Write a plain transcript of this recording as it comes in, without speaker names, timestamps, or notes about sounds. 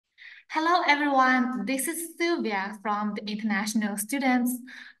Hello, everyone. This is Sylvia from the International Students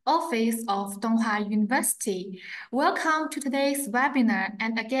Office of Donghua University. Welcome to today's webinar,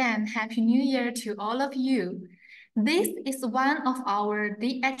 and again, Happy New Year to all of you. This is one of our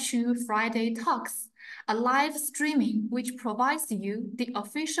DHU Friday Talks, a live streaming which provides you the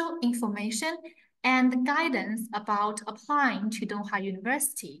official information and guidance about applying to Donghua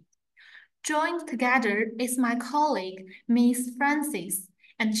University. Joined together is my colleague, Ms. Francis,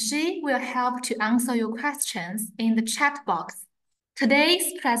 and she will help to answer your questions in the chat box.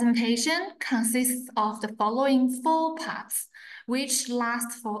 Today's presentation consists of the following 4 parts, which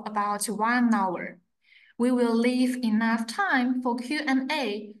last for about 1 hour. We will leave enough time for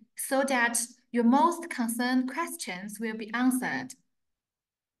Q&A so that your most concerned questions will be answered.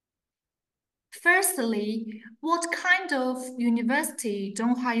 Firstly, what kind of university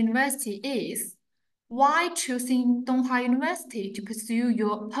Donghua University is? Why choosing Donghua University to pursue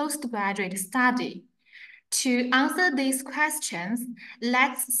your postgraduate study? To answer these questions,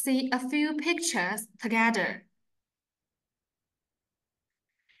 let's see a few pictures together.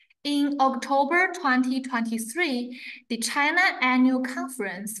 In October 2023, the China Annual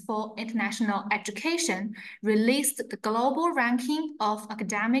Conference for International Education released the global ranking of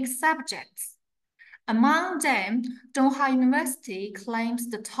academic subjects. Among them, Donghua University claims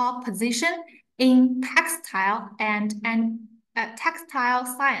the top position in textile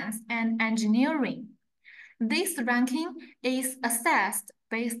science and engineering. This ranking is assessed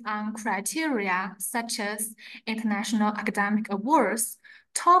based on criteria such as international academic awards,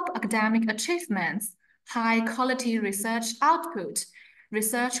 top academic achievements, high-quality research output,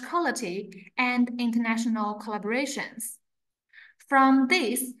 research quality, and international collaborations. From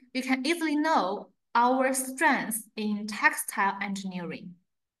this, you can easily know our strengths in textile engineering.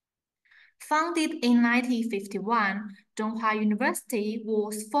 Founded in 1951, Donghua University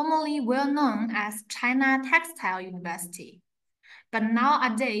was formerly well known as China Textile University. But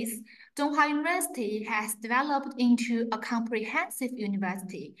nowadays, Donghua University has developed into a comprehensive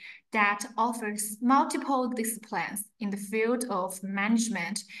university that offers multiple disciplines in the field of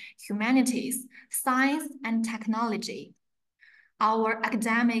management, humanities, science, and technology. Our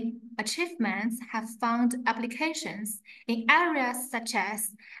academic achievements have found applications in areas such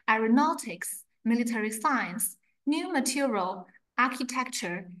as aeronautics, military science, new material,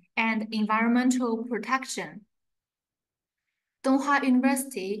 architecture, and environmental protection. Donghua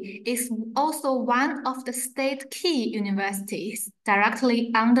University is also one of the state key universities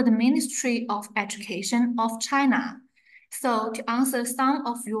directly under the Ministry of Education of China. So to answer some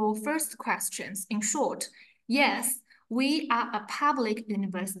of your first questions, in short, yes, we are a public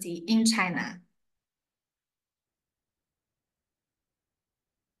university in China.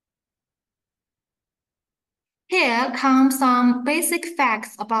 Here come some basic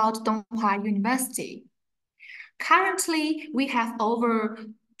facts about Donghua University. Currently, we have over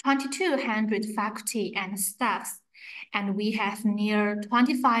 2,200 faculty and staffs, and we have near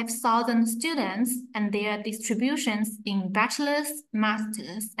 25,000 students, and their distributions in bachelor's,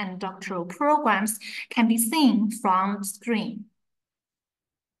 master's, and doctoral programs can be seen from the screen.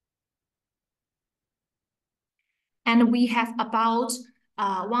 And we have about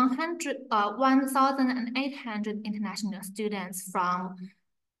 1,800 international students from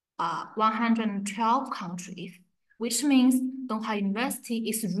 112 countries, which means Donghua University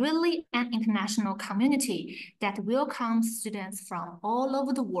is really an international community that welcomes students from all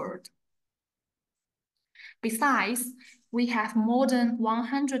over the world. Besides, we have more than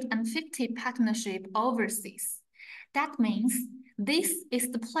 150 partnerships overseas. That means this is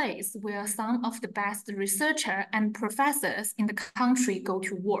the place where some of the best researchers and professors in the country go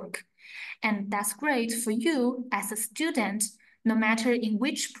to work. And that's great for you as a student, no matter in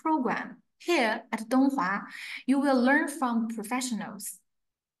which program. Here at Donghua, you will learn from professionals.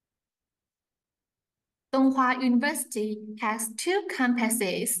 Donghua University has 2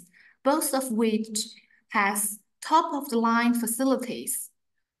 campuses, both of which has top-of-the-line facilities.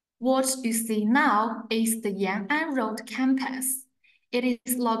 What you see now is the Yan'an Road campus. It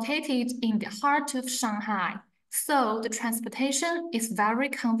is located in the heart of Shanghai, so the transportation is very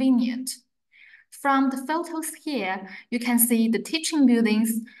convenient. From the photos here, you can see the teaching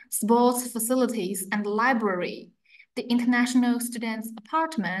buildings, sports facilities, and library, the international students'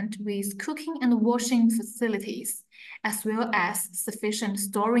 apartment with cooking and washing facilities, as well as sufficient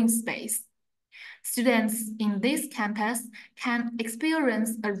storing space. Students in this campus can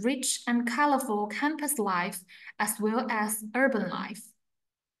experience a rich and colorful campus life as well as urban life.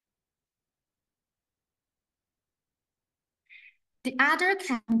 The other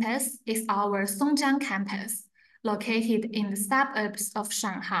campus is our Songjiang campus, located in the suburbs of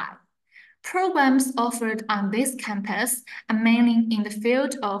Shanghai. Programs offered on this campus are mainly in the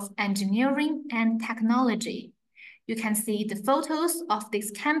field of engineering and technology. You can see the photos of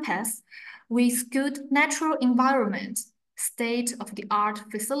this campus with good natural environment, state-of-the-art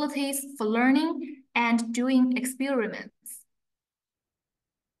facilities for learning and doing experiments.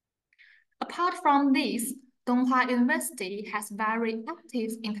 Apart from this, Donghua University has very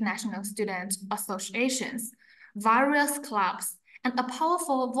active international student associations, various clubs, and a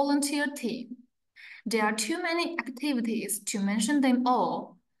powerful volunteer team. There are too many activities to mention them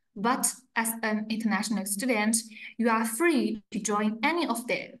all, but as an international student, you are free to join any of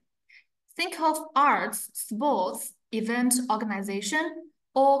them. Think of arts, sports, event organization,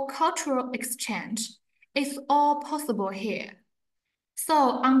 or cultural exchange. It's all possible here. So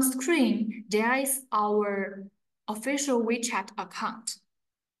on the screen, there is our official WeChat account.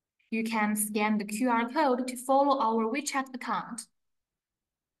 You can scan the QR code to follow our WeChat account.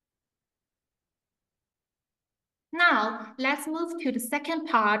 Now, let's move to the second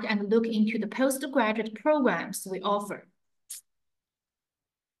part and look into the postgraduate programs we offer.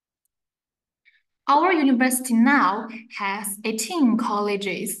 Our university now has 18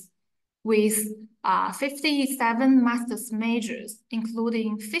 colleges with 57 master's majors,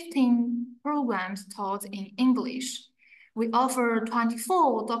 including 15 programs taught in English. We offer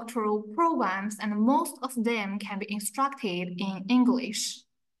 24 doctoral programs, and most of them can be instructed in English.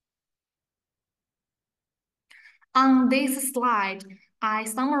 On this slide, I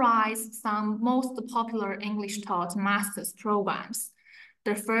summarize some most popular English taught master's programs.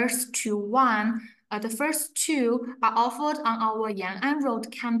 The first two are offered on our Yan'an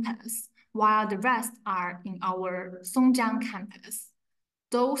Road campus, while the rest are in our Songjiang campus.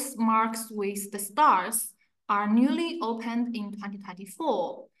 Those marks with the stars are newly opened in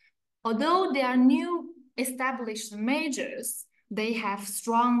 2024. Although they are new established majors, they have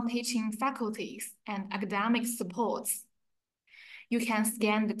strong teaching faculties and academic supports. You can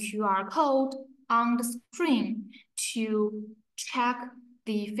scan the QR code on the screen to check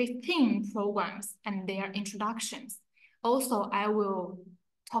the 15 programs and their introductions. Also, I will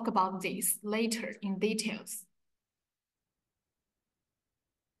talk about this later in details.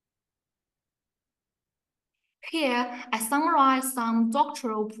 Here, I summarize some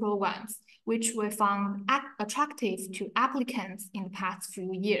doctoral programs which we found attractive to applicants in the past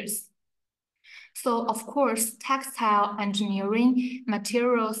few years. So, of course, textile engineering,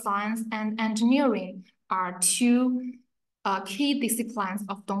 material science, and engineering are two key disciplines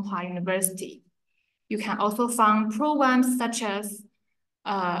of Donghua University. You can also find programs such as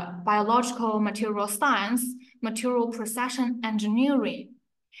biological material science, material processing engineering.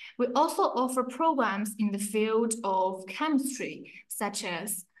 We also offer programs in the field of chemistry, such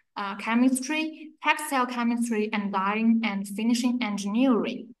as chemistry, textile chemistry, and dyeing and finishing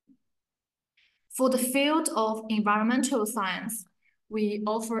engineering. For the field of environmental science, we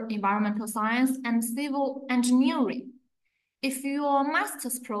offer environmental science and civil engineering. If your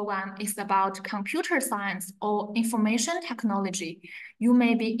master's program is about computer science or information technology, you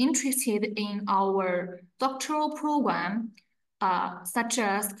may be interested in our doctoral program, such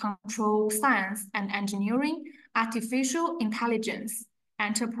as control science and engineering, artificial intelligence,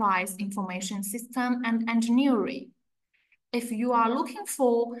 enterprise information system and engineering. If you are looking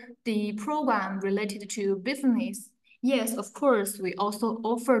for the program related to business, yes, of course, we also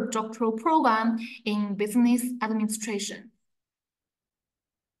offer doctoral program in business administration.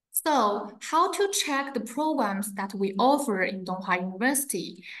 So, how to check the programs that we offer in Donghua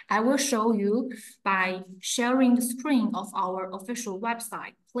University? I will show you by sharing the screen of our official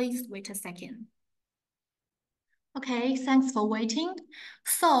website. Please wait a second. Okay, thanks for waiting.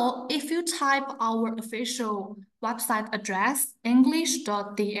 So, if you type our official website address,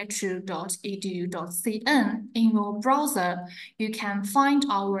 english.dhu.edu.cn in your browser, you can find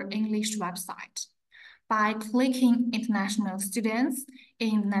our English website. By clicking International Students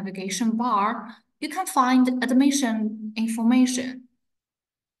in the navigation bar, you can find admission information.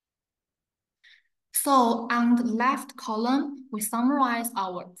 So on the left column, we summarize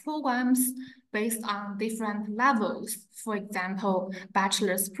our programs based on different levels. For example,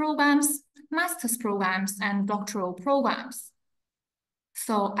 bachelor's programs, master's programs, and doctoral programs.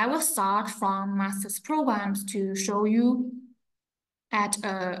 So I will start from master's programs to show you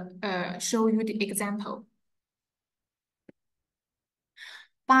the example.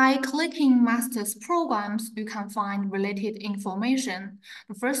 By clicking master's programs, you can find related information.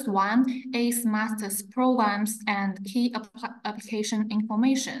 The first one is master's programs and key application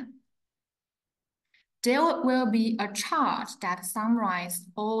information. There will be a chart that summarizes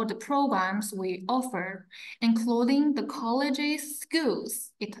all the programs we offer, including the colleges,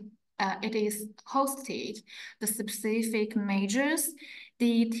 schools, it is hosted, the specific majors,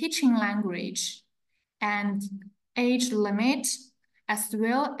 the teaching language, and age limit, as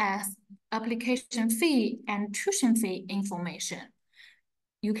well as application fee and tuition fee information.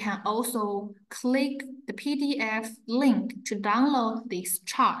 You can also click the PDF link to download this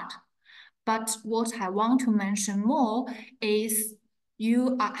chart. But what I want to mention more is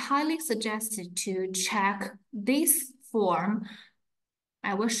you are highly suggested to check this form.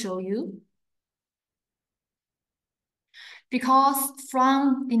 I will show you. Because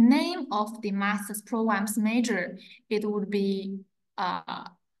from the name of the master's programs major, it would be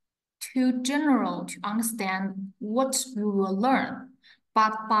too general to understand what you will learn.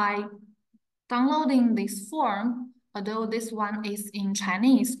 But by downloading this form, although this one is in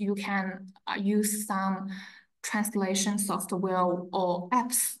Chinese, you can use some translation software or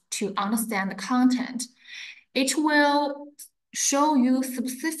apps to understand the content. It will show you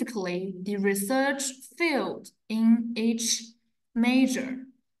specifically the research field in each major.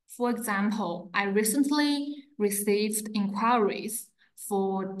 For example, I recently received inquiries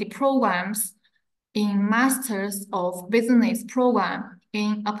for the programs in Masters of Business program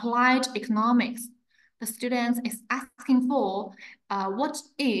in Applied Economics. The student is asking for what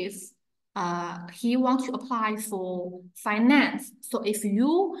if he wants to apply for finance. So if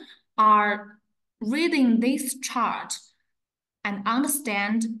you are reading this chart and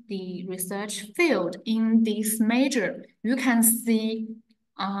understand the research field in this major, you can see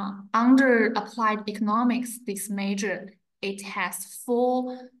under Applied Economics, this major, it has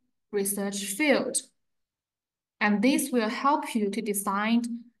 4 research fields. And this will help you to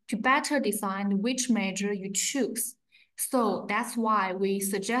better design which major you choose. So that's why we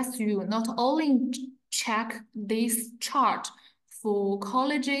suggest you not only check this chart for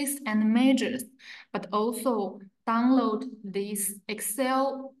colleges and majors, but also download this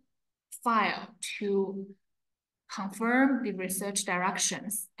Excel file to confirm the research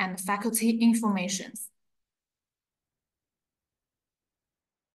directions and faculty informations.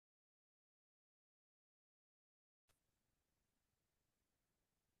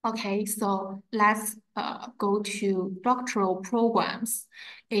 Okay, so let's go to doctoral programs.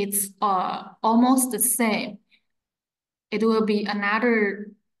 It's almost the same. It will be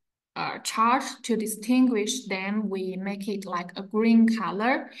another chart to distinguish them. We make it like a green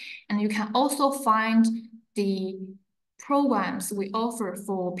color, and you can also find the programs we offer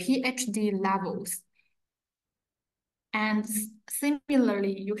for PhD levels. And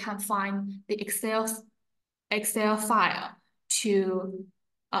similarly, you can find the Excel file to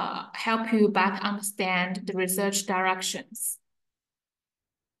help you better understand the research directions.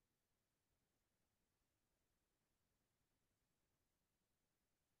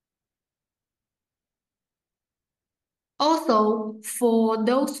 Also, for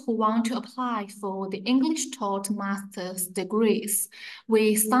those who want to apply for the English taught master's degrees,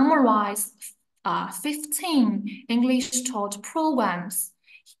 we summarize 15 English taught programs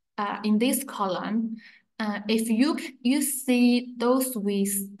in this column. If you see those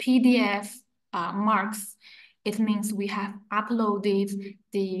with PDF marks, it means we have uploaded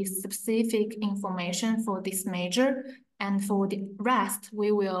the specific information for this major, and for the rest,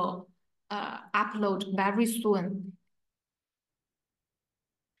 we will upload very soon.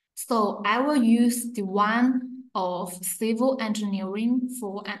 So I will use the one of civil engineering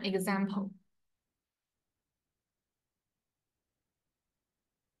for an example.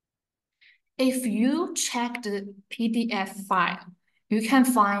 If you check the PDF file, you can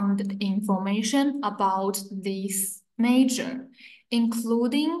find information about this major,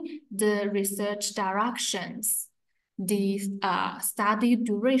 including the research directions, the study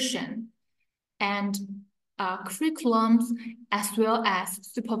duration, and curriculums, as well as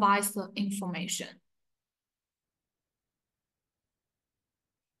supervisor information.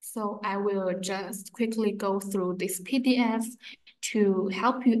 So I will just quickly go through this PDF to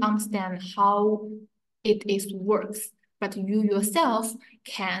help you understand how it works. But you yourself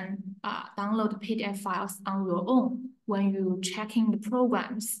can download the PDF files on your own when you're checking the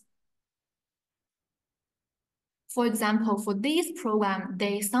programs. For example, for this program,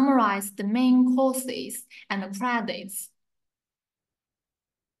 they summarize the main courses and the credits.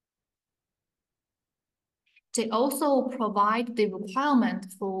 They also provide the requirement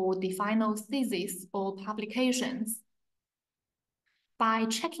for the final thesis or publications. By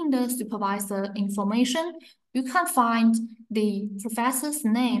checking the supervisor information, you can find the professor's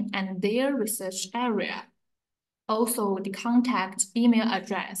name and their research area. Also, the contact email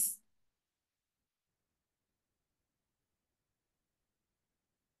address.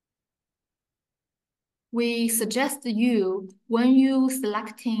 We suggest you, when you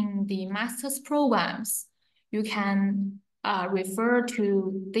selecting the master's programs, you can refer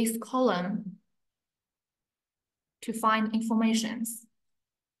to this column to find informations.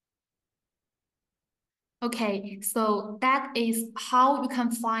 Okay, so that is how you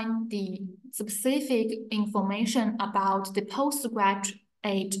can find the specific information about the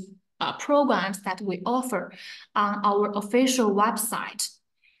postgraduate programs that we offer on our official website.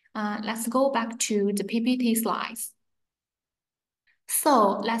 Let's go back to the PPT slides.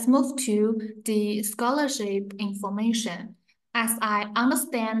 So let's move to the scholarship information. As I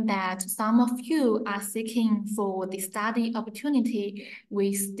understand that some of you are seeking for the study opportunity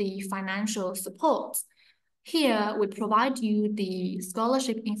with the financial support. Here, we provide you the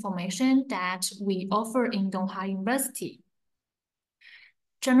scholarship information that we offer in Donghua University.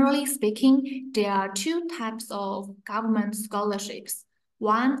 Generally speaking, there are two types of government scholarships.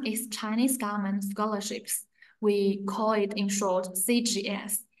 One is Chinese government scholarships. We call it in short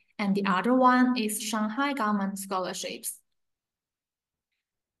CGS. And the other one is Shanghai government scholarships.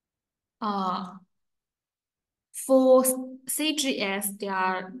 For CGS, there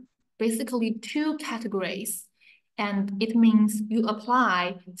are basically two categories, and it means you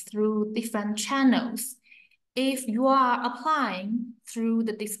apply through different channels. If you are applying through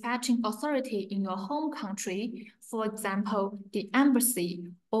the dispatching authority in your home country, for example, the embassy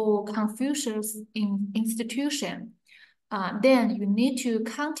or Confucius institution, then you need to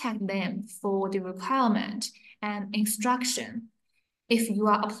contact them for the requirement and instruction. If you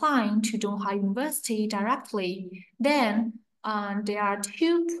are applying to Donghua University directly, then there are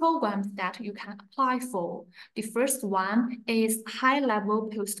two programs that you can apply for. The first one is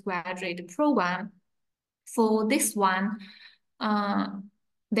high-level postgraduate program. For this one,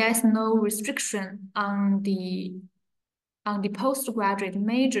 there's no restriction on the postgraduate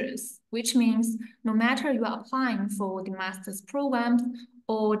majors, which means no matter you are applying for the master's programs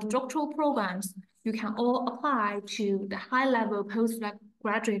or the doctoral programs, you can all apply to the high-level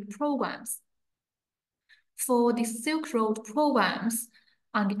postgraduate programs. For the Silk Road programs,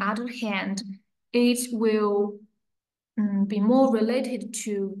 on the other hand, it will be more related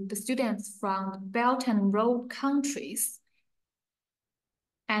to the students from the Belt and Road countries,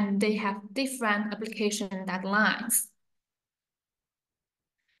 and they have different application deadlines.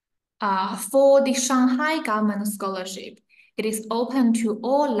 For the Shanghai government scholarship, it is open to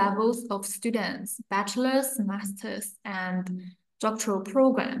all levels of students, bachelor's, master's, and doctoral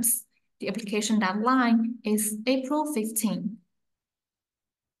programs. The application deadline is April 15.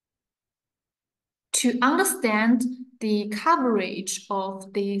 To understand the coverage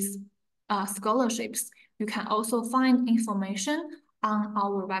of these scholarships, you can also find information on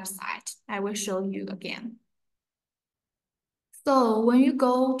our website. I will show you again. So when you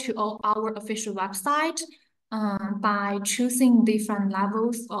go to our official website, by choosing different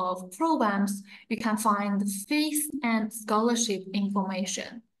levels of programs, you can find fees and scholarship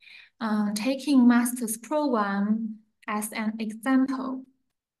information. Taking master's program as an example,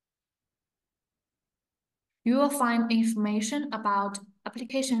 you will find information about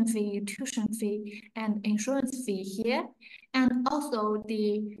application fee, tuition fee, and insurance fee here, and also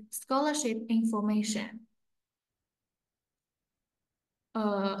the scholarship information.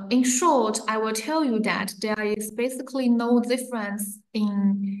 In short, I will tell you that there is basically no difference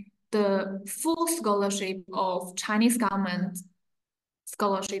in the full scholarship of Chinese government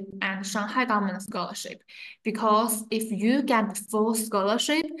scholarship and Shanghai government scholarship, because if you get the full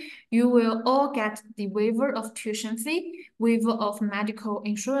scholarship, you will all get the waiver of tuition fee, waiver of medical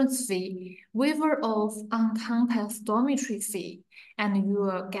insurance fee, waiver of on-campus dormitory fee, and you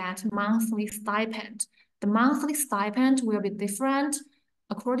will get monthly stipend. The monthly stipend will be different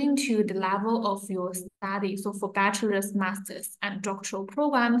according to the level of your study. So for bachelor's, master's, and doctoral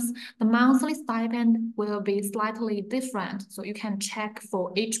programs, the monthly stipend will be slightly different. So you can check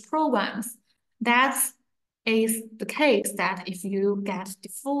for each programs. That is the case that if you get the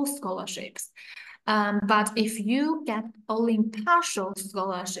full scholarships. But if you get only partial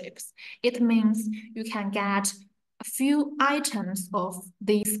scholarships, it means you can get a few items of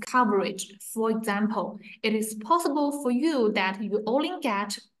this coverage. For example, it is possible for you that you only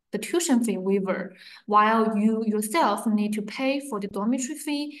get the tuition fee waiver, while you yourself need to pay for the dormitory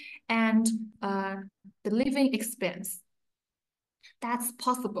fee and the living expense. That's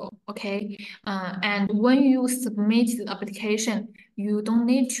possible, okay? And when you submit the application, you don't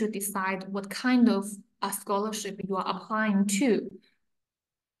need to decide what kind of a scholarship you are applying to.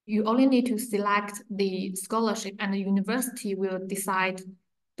 You only need to select the scholarship, and the university will decide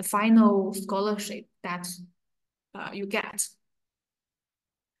the final scholarship that you get.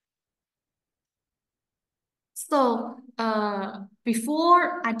 So,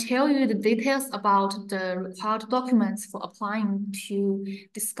 before I tell you the details about the required documents for applying to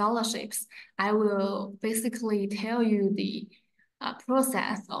the scholarships, I will basically tell you the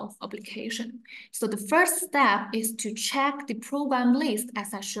process of application. So the first step is to check the program list,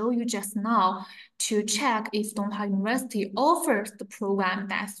 as I showed you just now, to check if Donghua University offers the program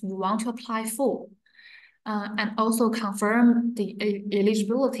that you want to apply for. And also confirm the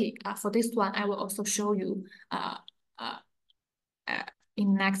eligibility. For this one, I will also show you uh, uh,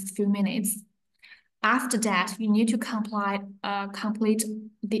 in next few minutes. After that, you need to complete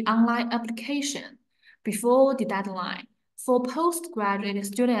the online application before the deadline. For postgraduate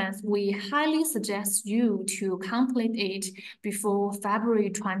students, we highly suggest you to complete it before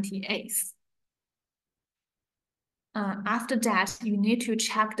February 28th. After that, you need to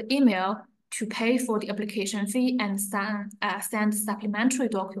check the email to pay for the application fee and send supplementary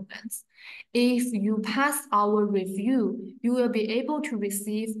documents. If you pass our review, you will be able to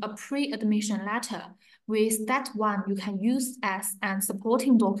receive a pre-admission letter. With that one, you can use as an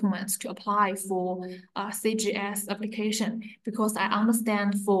supporting documents to apply for CGS application, because I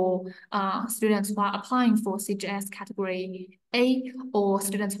understand for students who are applying for CGS category A or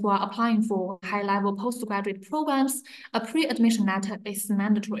students who are applying for high-level postgraduate programs, a pre-admission letter is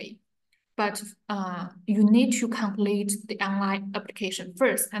mandatory. But you need to complete the online application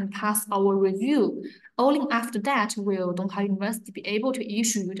first and pass our review. Only after that will Donghua University be able to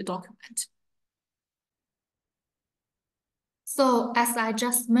issue you the document. So as I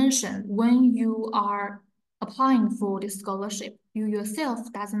just mentioned, when you are applying for the scholarship, you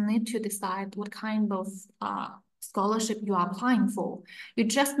yourself doesn't need to decide what kind of scholarship you are applying for. You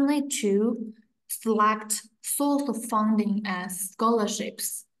just need to select source of funding as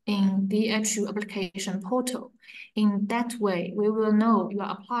scholarships in the DHU application portal. In that way, we will know you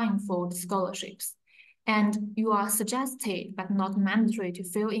are applying for the scholarships. And you are suggested but not mandatory to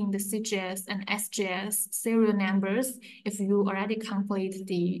fill in the CGS and SGS serial numbers if you already complete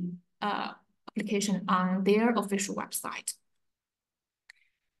the application on their official website.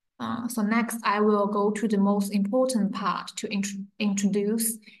 So next, I will go to the most important part to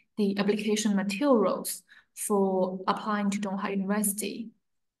introduce the application materials for applying to Donghua University.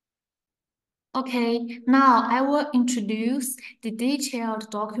 Okay, now I will introduce the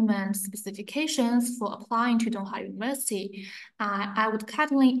detailed document specifications for applying to Donghua University. I would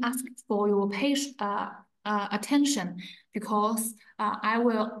kindly ask for your attention, because I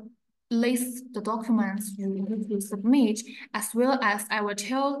will list the documents you need to submit, as well as I will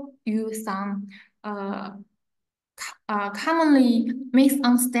tell you some commonly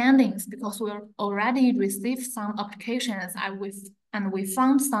misunderstandings, because we already received some applications and we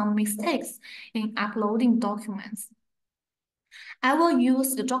found some mistakes in uploading documents. I will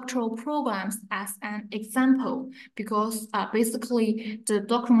use the doctoral programs as an example, because basically the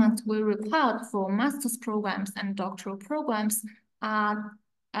documents we required for master's programs and doctoral programs are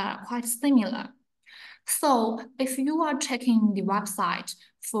quite similar. So if you are checking the website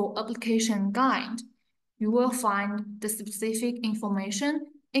for application guide, you will find the specific information,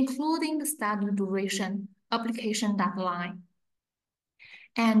 including the study duration, application deadline.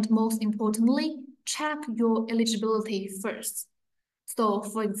 And most importantly, check your eligibility first. So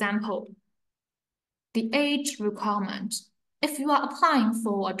for example, the age requirement. If you are applying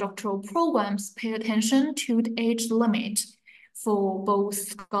for a doctoral programs, pay attention to the age limit for both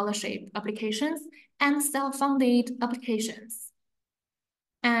scholarship applications and self-funded applications.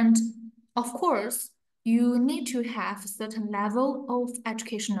 And of course, you need to have a certain level of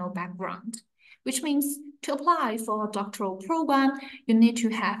educational background, which means to apply for a doctoral program, you need to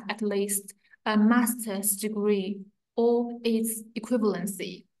have at least a master's degree or its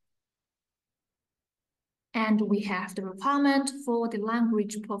equivalency. And we have the requirement for the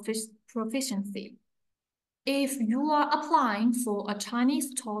language proficiency. If you are applying for a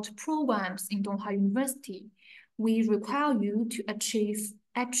Chinese taught programs in Donghua University, we require you to achieve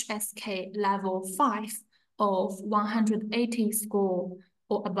HSK level 5 of 180 score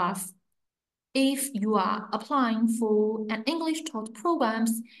or above. If you are applying for an English taught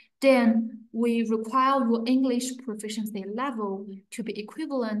programs, then we require your English proficiency level to be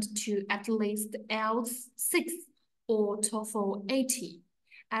equivalent to at least IELTS 6 or TOEFL 80.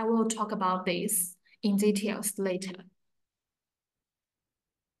 I will talk about this in details later.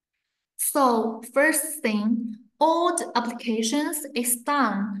 So first thing, all the applications is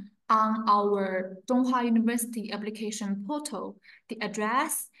done on our Donghua University application portal. The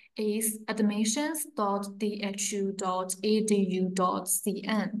address is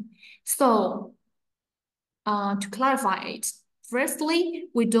admissions.dhu.edu.cn. So to clarify it, firstly,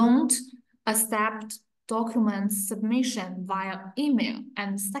 we don't accept document submission via email.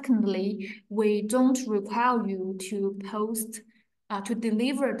 And secondly, we don't require you to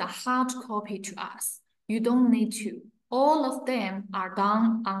deliver the hard copy to us. You don't need to. All of them are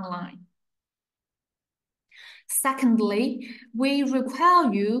done online. Secondly, we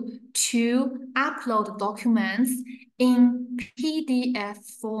require you to upload documents in PDF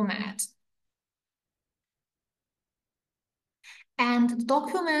format. And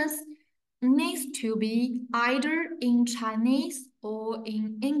documents needs to be either in Chinese or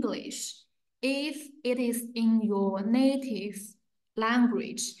in English. If it is in your native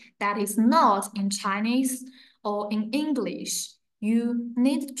language that is not in Chinese or in English, you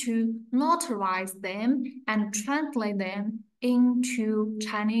need to notarize them and translate them into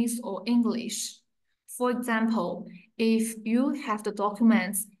Chinese or English. For example, if you have the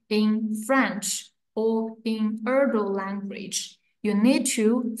documents in French or in Urdu language, you need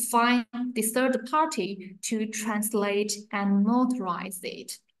to find the third party to translate and notarize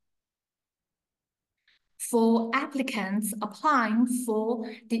it. For applicants applying for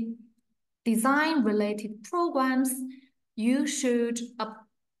the design-related programs, you should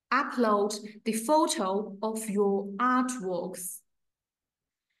upload the photo of your artworks.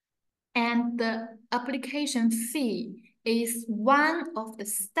 And the application fee is one of the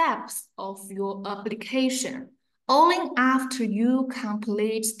steps of your application. Only after you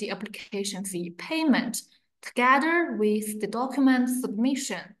complete the application fee payment, together with the document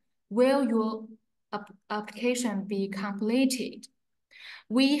submission, will your application be completed.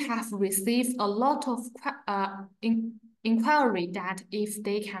 We have received a lot of inquiry that if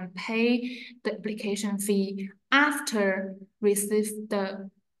they can pay the application fee after receive the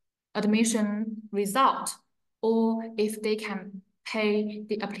admission result, or if they can pay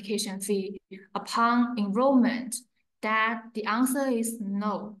the application fee upon enrollment, that the answer is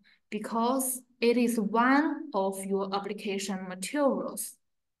no, because it is one of your application materials.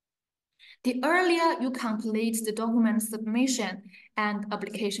 The earlier you complete the document submission and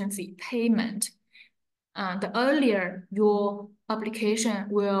application fee payment, the earlier your application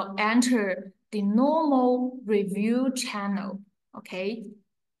will enter the normal review channel, okay?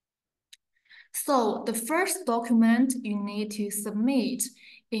 So the first document you need to submit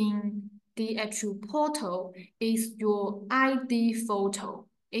in the actual portal is your ID photo.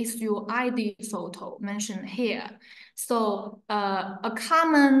 Is your ID photo mentioned here. So a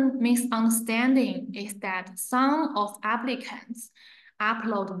common misunderstanding is that some of applicants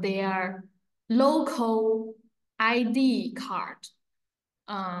upload their local ID card.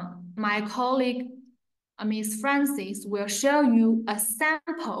 My colleague Ms. Francis will show you a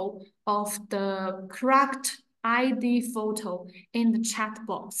sample of the correct ID photo in the chat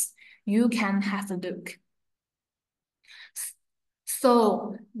box. You can have a look.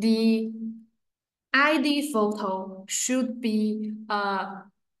 So the ID photo should be a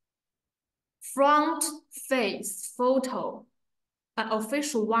front face photo, an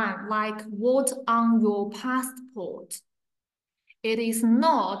official one like what on your passport. It is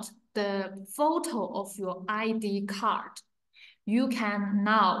not the photo of your ID card. You can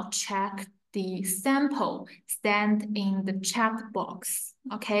now check the sample sent in the chat box,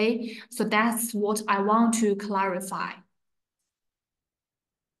 okay? So that's what I want to clarify.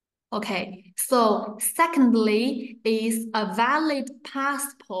 Okay, so secondly is a valid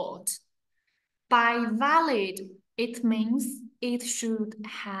passport. By valid, it means it should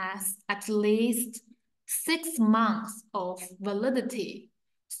have at least 6 months of validity.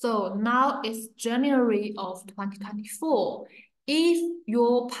 So now it's January of 2024. If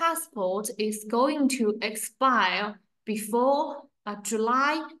your passport is going to expire before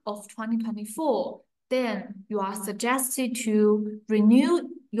July of 2024, then you are suggested to renew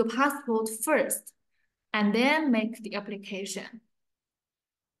your passport first and then make the application.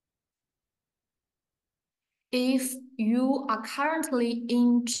 If you are currently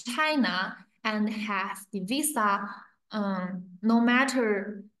in China and have the visa, no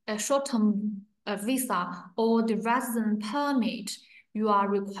matter a short-term visa or the resident permit, you are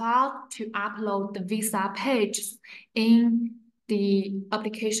required to upload the visa pages in the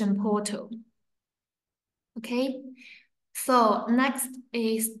application portal. Okay, so next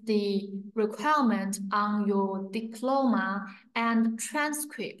is the requirement on your diploma and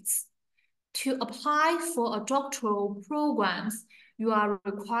transcripts. To apply for a doctoral programs, you are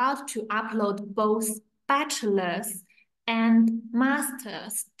required to upload both bachelor's and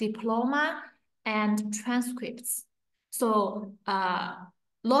master's diploma and transcripts. So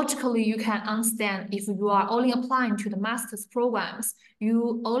logically, you can understand if you are only applying to the master's programs,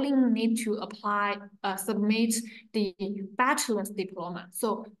 you only need to submit the bachelor's diploma.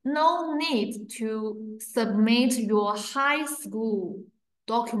 So no need to submit your high school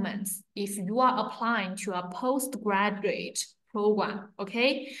documents if you are applying to a postgraduate program,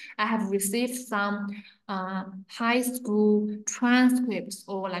 okay? I have received some high school transcripts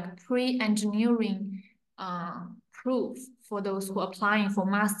or like pre-engineering proof for those who are applying for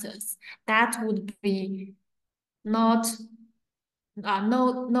masters. That would be not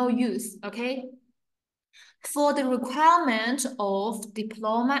no use, okay? For the requirement of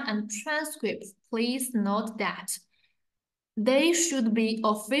diploma and transcripts, please note that they should be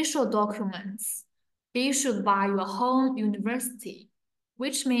official documents issued by your home university,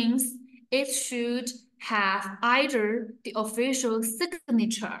 which means it should have either the official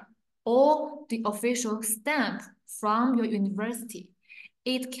signature or the official stamp from your university.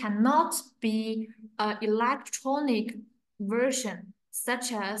 It cannot be an electronic version,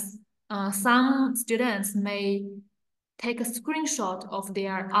 such as some students may take a screenshot of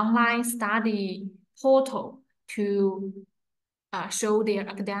their online study portal to show their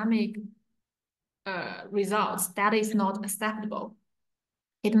academic results. That is not acceptable.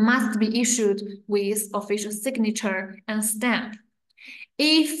 It must be issued with official signature and stamp.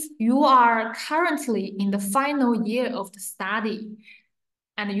 If you are currently in the final year of the study,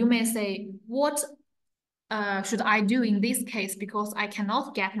 and you may say, what should I do in this case because I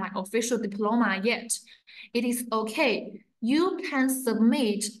cannot get my official diploma yet? It is okay. You can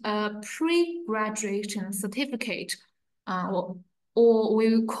submit a pre-graduation certificate or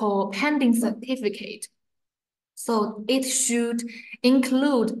we call pending certificate. So it should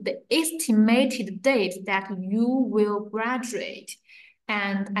include the estimated date that you will graduate.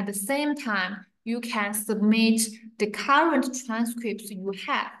 And at the same time, you can submit the current transcripts you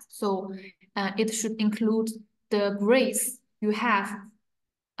have. So it should include the grades you have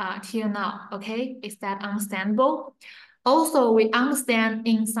till now, okay? Is that understandable? Also, we understand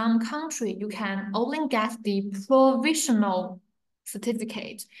in some country, you can only get the provisional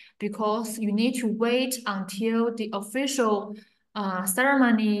certificate because you need to wait until the official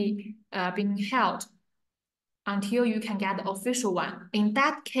ceremony being held until you can get the official one. In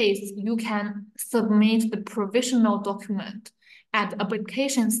that case, you can submit the provisional document at the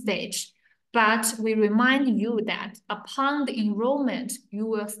application stage. But we remind you that upon the enrollment, you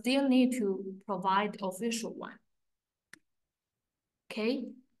will still need to provide the official one. Okay.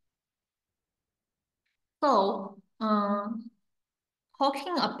 So,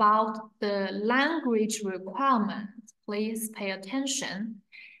 talking about the language requirements, please pay attention.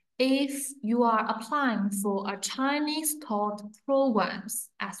 If you are applying for a Chinese taught programs,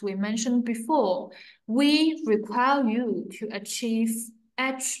 as we mentioned before, we require you to achieve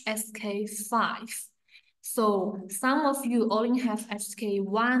HSK 5. So some of you only have HSK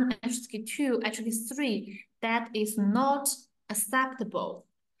 1, HSK 2, HSK 3. That is not acceptable.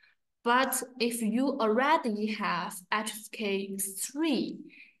 But if you already have HSK 3,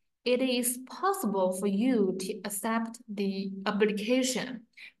 it is possible for you to accept the application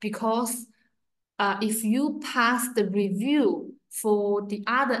because if you pass the review for the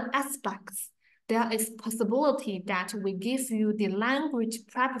other aspects, there is possibility that we give you the language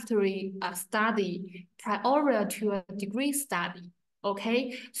preparatory study prior to a degree study.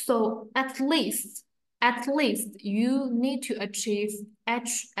 Okay, so at least you need to achieve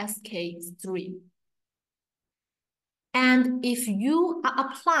HSK 3. And if you are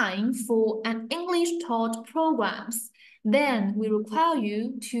applying for an English taught programs, then we require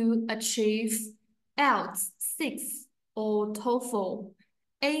you to achieve IELTS 6 or TOEFL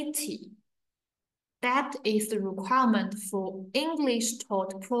 80. That is the requirement for English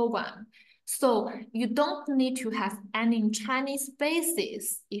taught program. So you don't need to have any Chinese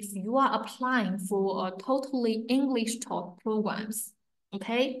basis if you are applying for a totally English taught programs,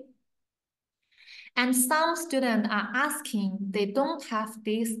 okay? And some students are asking, they don't have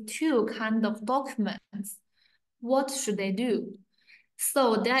these two kind of documents. What should they do?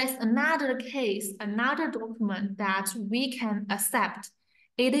 So there is another case, another document that we can accept.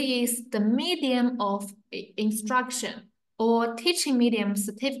 It is the medium of instruction or teaching medium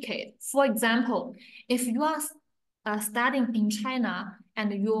certificate. For example, if you are studying in China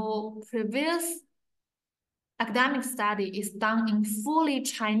and your previous academic study is done in fully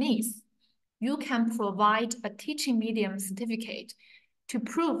Chinese, you can provide a teaching medium certificate to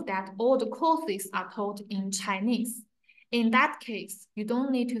prove that all the courses are taught in Chinese. In that case, you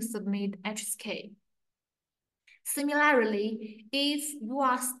don't need to submit HSK. Similarly, if you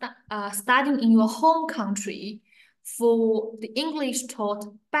are studying in your home country, for the English taught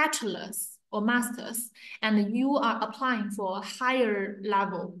bachelor's or master's, and you are applying for a higher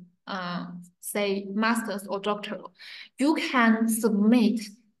level, say master's or doctoral, you can submit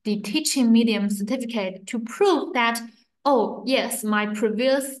the teaching medium certificate to prove that, oh, yes, my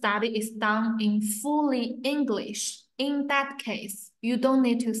previous study is done in fully English. In that case, you don't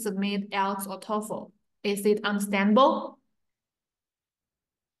need to submit IELTS or TOEFL. Is it understandable?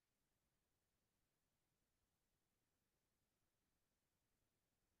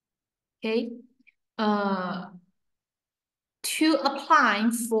 Okay. To apply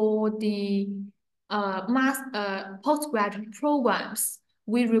for the postgraduate programs,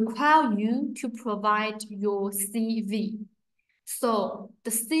 we require you to provide your CV. So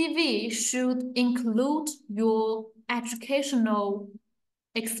the CV should include your educational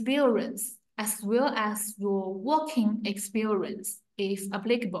experience as well as your working experience, if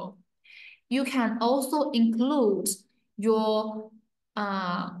applicable. You can also include your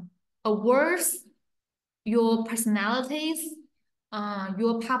awards, your personalities,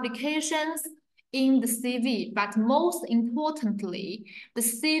 your publications in the CV. But most importantly, the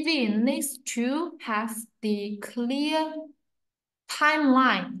CV needs to have the clear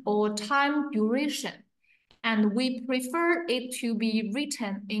timeline or time duration. And we prefer it to be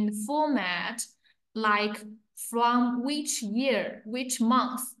written in format like from which year, which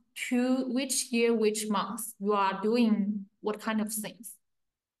month to which year, which month you are doing what kind of things.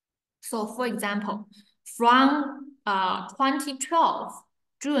 So for example, from 2012,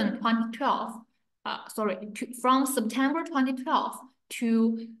 June 2012, from September 2012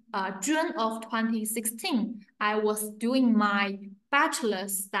 to June of 2016, I was doing my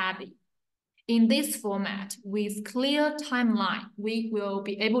bachelor's study. In this format, with clear timeline, we will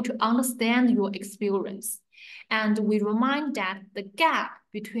be able to understand your experience. And we remind that the gap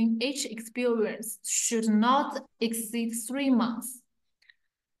between each experience should not exceed 3 months.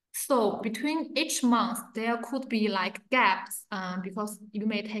 So between each month, there could be like gaps because you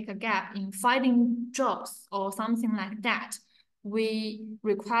may take a gap in finding jobs or something like that. We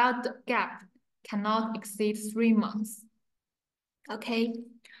require the gap cannot exceed 3 months. Okay.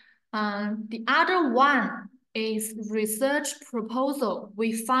 The other one is research proposal.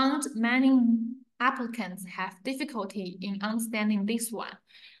 We found many applicants have difficulty in understanding this one.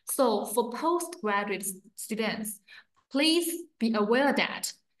 So for postgraduate students, please be aware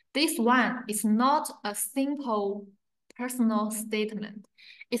that this one is not a simple personal statement.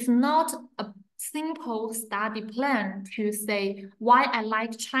 It's not a simple study plan to say why I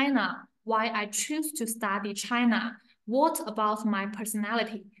like China, why I choose to study China, what about my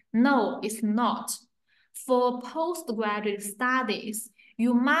personality. No, it's not. For postgraduate studies,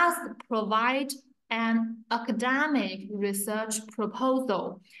 you must provide an academic research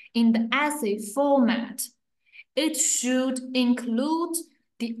proposal in the essay format. It should include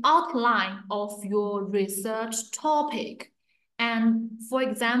the outline of your research topic and, for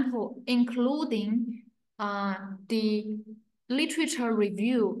example, including the literature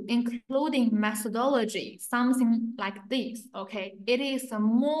review, including methodology, something like this, okay? It is a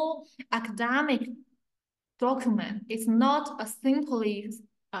more academic document. It's not a simply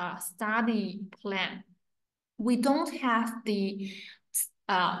study plan. We don't have the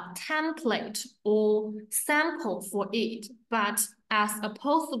template or sample for it, but as a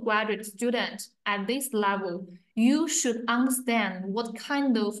postgraduate student at this level, you should understand what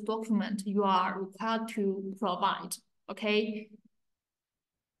kind of document you are required to provide, okay?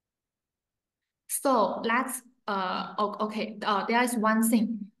 So let's, there is one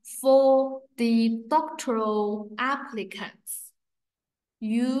thing. For the doctoral applicants,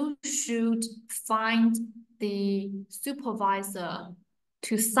 you should find the supervisor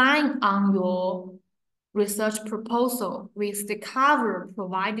to sign on your research proposal with the cover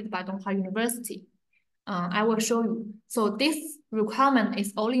provided by Donghua University. I will show you. So this requirement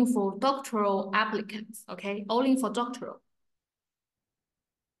is only for doctoral applicants, okay? Only for doctoral.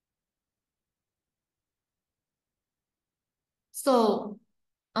 So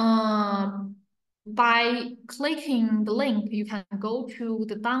by clicking the link, you can go to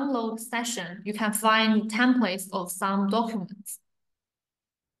the download session. You can find templates of some documents.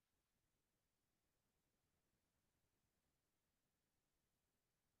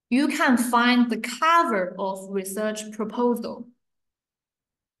 You can find the cover of research proposal.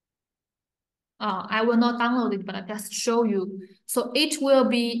 I will not download it, but I just show you. So it will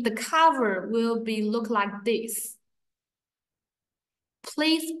be, the cover will be look like this.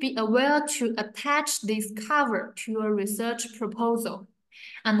 Please be aware to attach this cover to your research proposal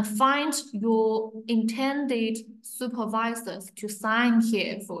and find your intended supervisors to sign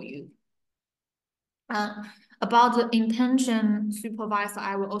here for you. About the intention supervisor,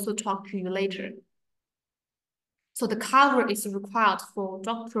 I will also talk to you later. So the cover is required for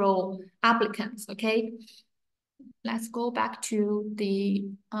doctoral applicants, okay? Let's go back to the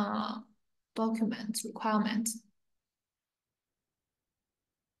document requirements.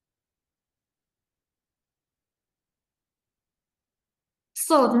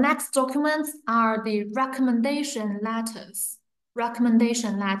 So the next documents are the recommendation letters.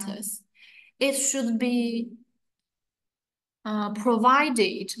 Recommendation letters. It should be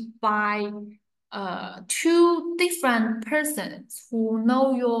provided by two different persons who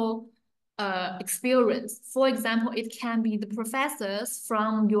know your experience. For example, it can be the professors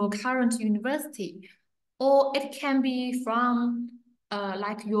from your current university, or it can be from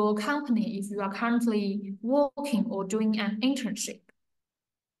like your company if you are currently working or doing an internship.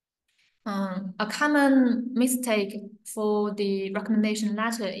 A common mistake for the recommendation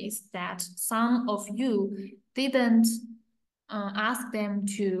letter is that some of you didn't ask them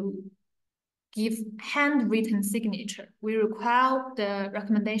to give handwritten signature. We require the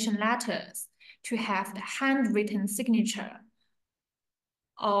recommendation letters to have the handwritten signature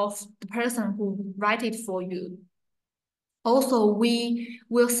of the person who write it for you. Also, we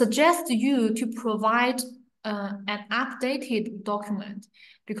will suggest you to provide an updated document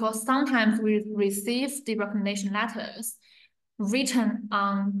because sometimes we receive the recommendation letters written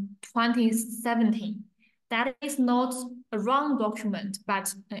on 2017. That is not a wrong document,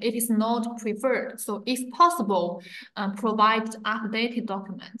 but it is not preferred. So if possible, provide updated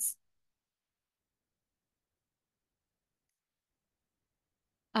documents.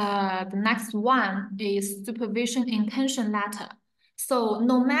 The next one is supervision intention letter. So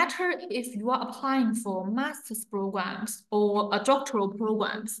no matter if you are applying for master's programs or a doctoral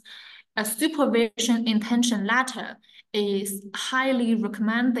programs, a supervision intention letter is highly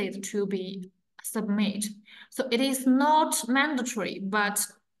recommended to be submitted. So it is not mandatory, but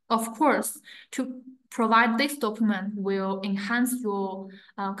of course, to provide this document will enhance your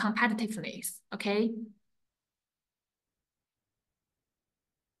competitiveness, okay?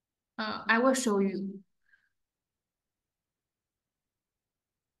 I will show you.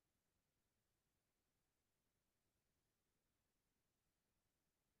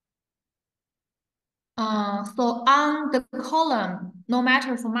 So on the column, no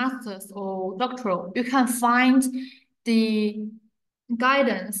matter for master's or doctoral, you can find the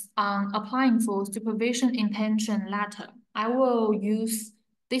guidance on applying for supervision intention letter. I will use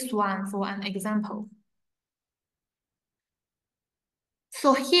this one for an example.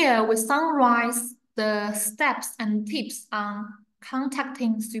 So here we summarize the steps and tips on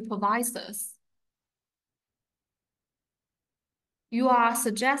contacting supervisors. You are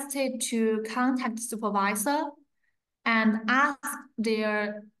suggested to contact supervisor and ask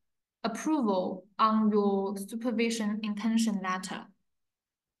their approval on your supervision intention letter.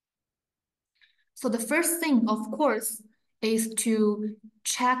 So the first thing, of course, is to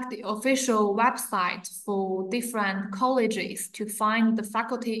check the official website for different colleges to find the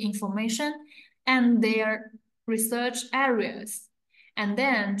faculty information and their research areas, and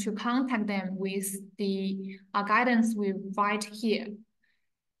then to contact them with the guidance we write here.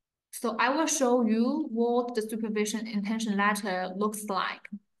 So I will show you what the supervision intention letter looks like.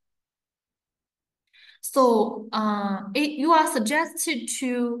 So you are suggested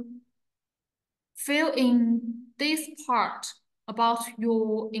to fill in this part about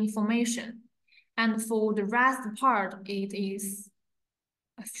your information. And for the rest part, it is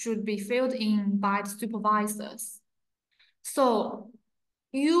should be filled in by the supervisors. So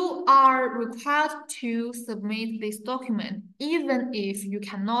you are required to submit this document even if you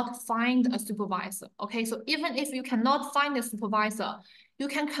cannot find a supervisor. Okay, so even if you cannot find a supervisor, you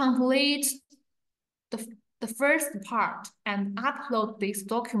can complete the first part and upload this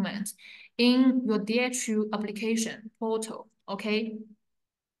document in your DHU application portal, okay?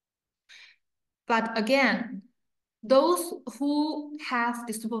 But again, those who have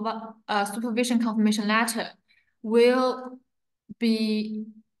the supervision confirmation letter will be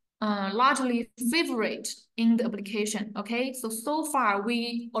largely favorite in the application, okay? So far,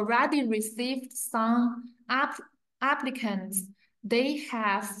 we already received some applicants. They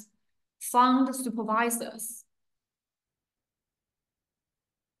have found supervisors.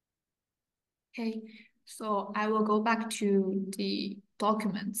 Okay, so I will go back to the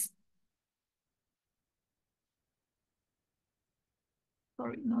documents.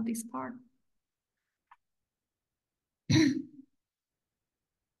 Sorry, not this part.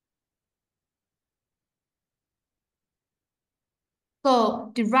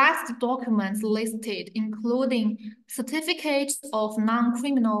 So the rest documents listed, including certificate of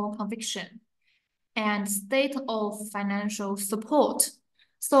non-criminal conviction, and state of financial support.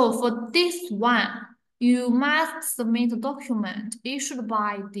 So for this one, you must submit a document issued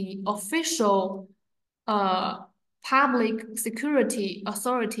by the official public security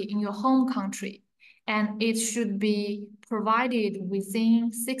authority in your home country, and it should be provided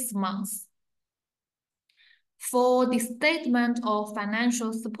within 6 months. For the statement of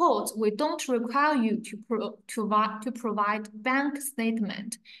financial support, we don't require you to provide bank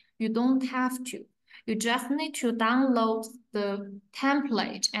statement. You don't have to. You just need to download the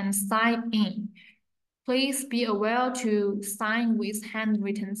template and sign in. Please be aware to sign with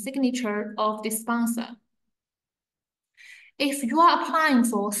handwritten signature of the sponsor. If you are applying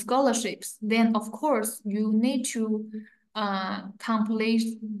for scholarships, then of course you need to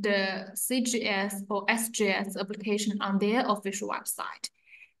complete the CGS or SGS application on their official website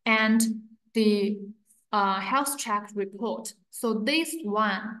and the health check report. So this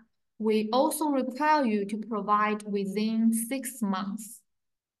one, we also require you to provide within 6 months.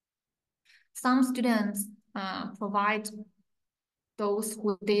 Some students provide those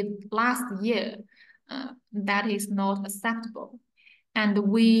who did last year. That is not acceptable. And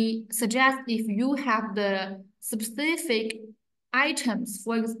we suggest if you have the specific items,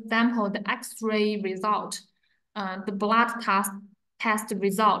 for example, the X-ray result, the blood test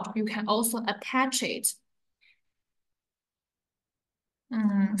result, you can also attach it.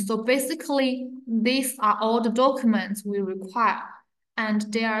 So basically, these are all the documents we require. And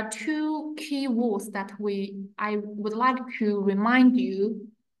there are 2 key rules that I would like to remind you.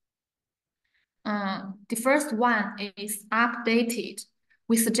 The first one is updated.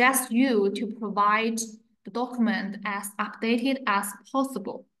 We suggest you to provide the document as updated as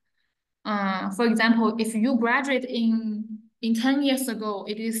possible. For example, if you graduate in 10 years ago,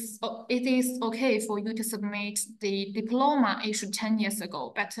 it is okay for you to submit the diploma issued 10 years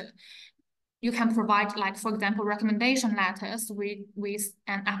ago, but you can provide, like, for example, recommendation letters with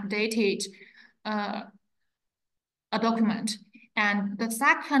an updated a document. And the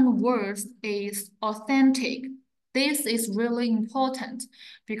second word is authentic. This is really important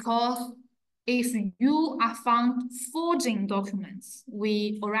because if you are found forging documents,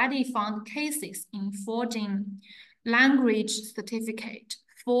 we already found cases in forging language certificate,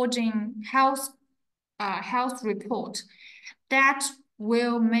 forging health report, that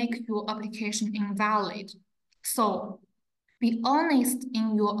will make your application invalid. So be honest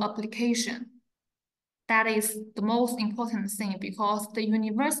in your application. That is the most important thing because the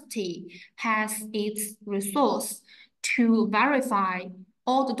university has its resource to verify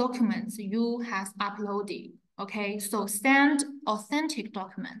all the documents you have uploaded. Okay, so send authentic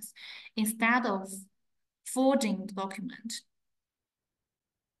documents instead of forging the document.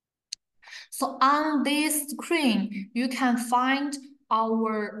 So on this screen, you can find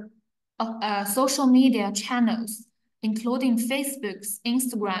our social media channels, including Facebook's,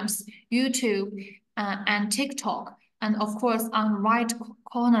 Instagram's, YouTube, and TikTok. And of course, on the right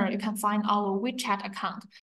corner, you can find our WeChat account.